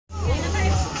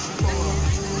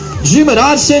Jim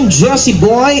Hudson, Jesse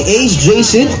Boy, Ace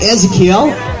Jason,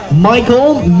 Ezekiel,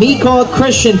 Michael, Miko,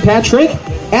 Christian Patrick,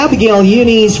 Abigail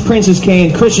Eunice, Princess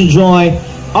Kane, Christian Joy,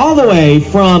 all the way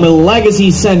from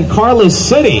Legacy San Carlos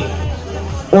City.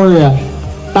 Or,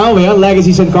 tama ba yun?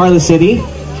 Legacy San Carlos City?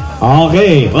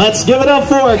 Okay, let's give it up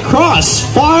for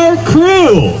CrossFIRE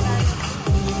Crew!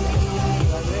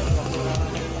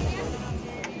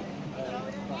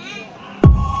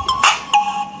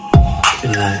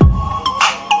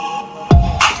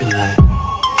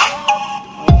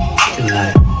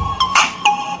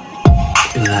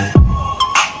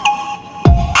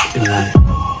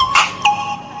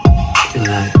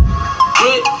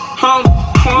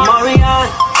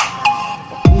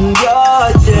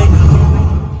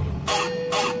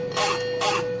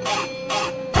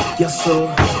 Yes, sir.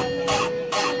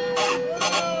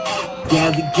 Yeah,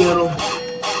 we get 'em.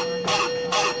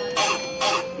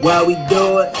 Why we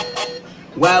do it?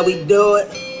 Why we do it?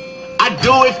 I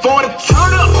do it for the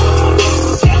turn up.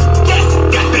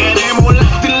 Got that ammo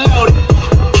locked and loaded.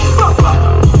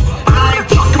 I ain't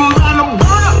talking about no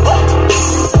burn up.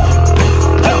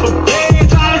 Have a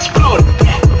page, I exploded.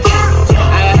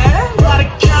 Got a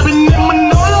cabin in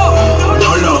Manolo.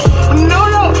 Manolo.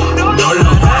 Manolo.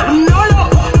 Manolo. Manolo.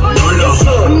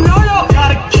 Manolo.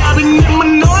 Got a cabin in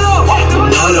Manolo.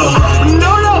 Manolo.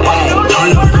 Manolo. Manolo.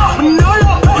 Manolo.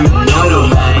 Manolo.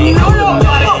 Manolo.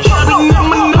 Got a cabin in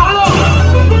Manolo.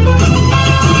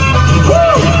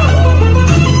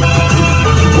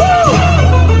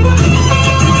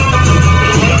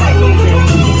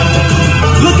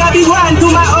 Look, I be riding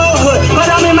through my old hood, but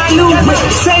I'm in my new hood.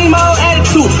 Same old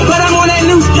attitude, but I'm on that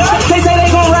new stuff. They say they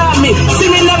gon' rob me, see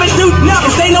me never do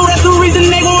nothing. They know that's the reason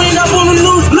they gon' end up on the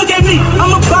news. Look at me,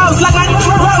 I'm a boss like I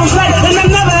Rose, and I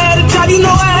never had a job. You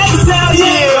know I had to sell, yeah.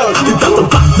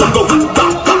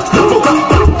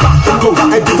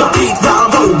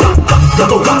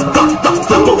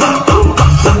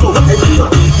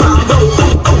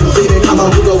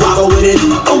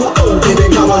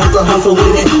 Hustle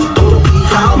with it.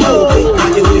 Come on, I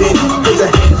get with it. Put your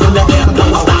hands in the air,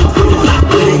 don't stop with it, stop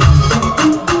with it.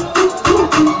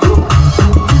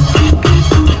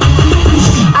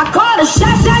 I call a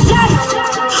shot,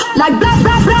 like blah,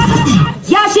 blah, blah.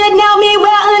 Y'all should know me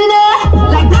well under,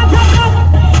 like blah, blah, blah.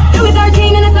 You were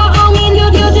 13 and it's all on me and you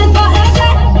just bought a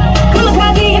shot.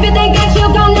 Kamikaze, if you think that you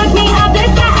gon' knock me out the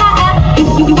side. If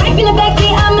you be wife in the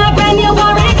backseat, I'm not brand new,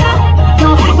 already got.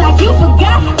 Don't act like you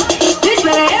forgot. Bitch,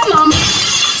 better have my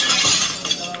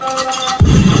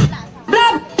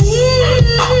blah.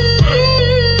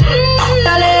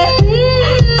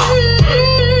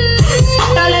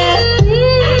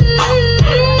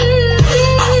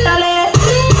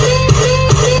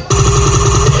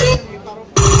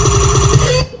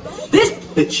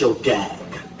 Bitch your gag.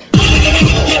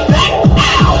 Get back,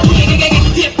 ow. Get back,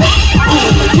 get back.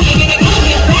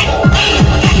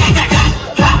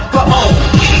 Come on.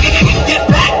 Get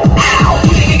back, ow.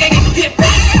 Get back, get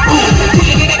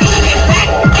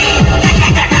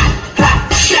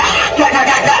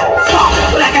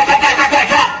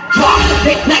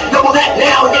back. Double that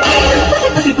now.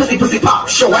 Pussy, pop,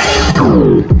 show ass.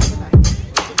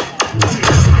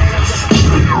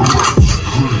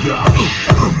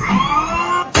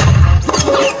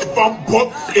 If I'm buck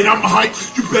and I'm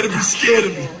hyped, you better be scared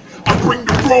of me. I bring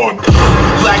the brawn.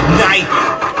 Black Knight.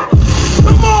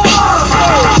 Come on!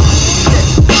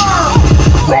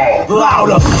 Raw.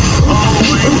 Louder.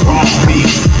 Raw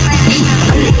beef.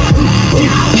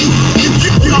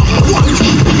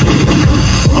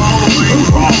 Always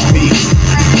raw beef.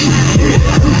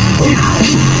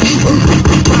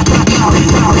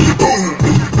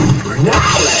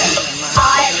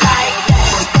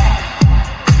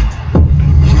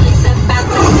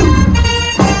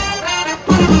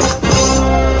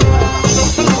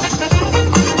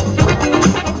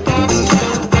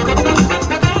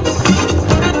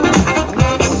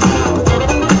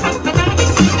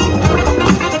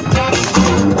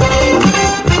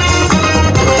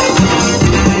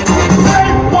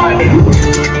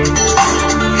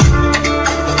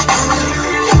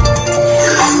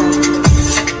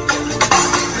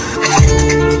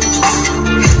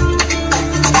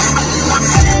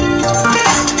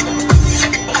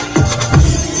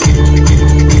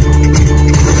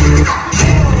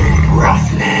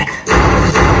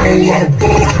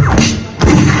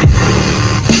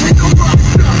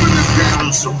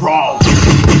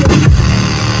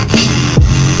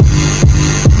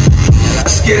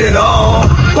 Let's get it on.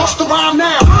 Bust the rhyme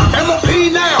now.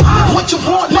 MOP now. What you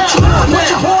want now? What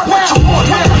you want now? What you want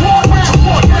now? What you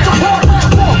want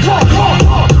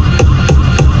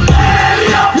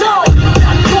now? No.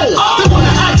 They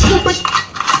wanna act stupid.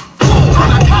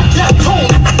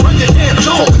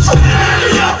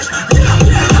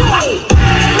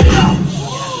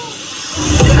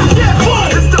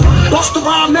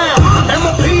 around now.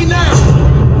 MOP now.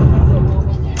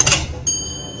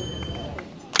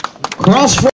 CrossFIRE.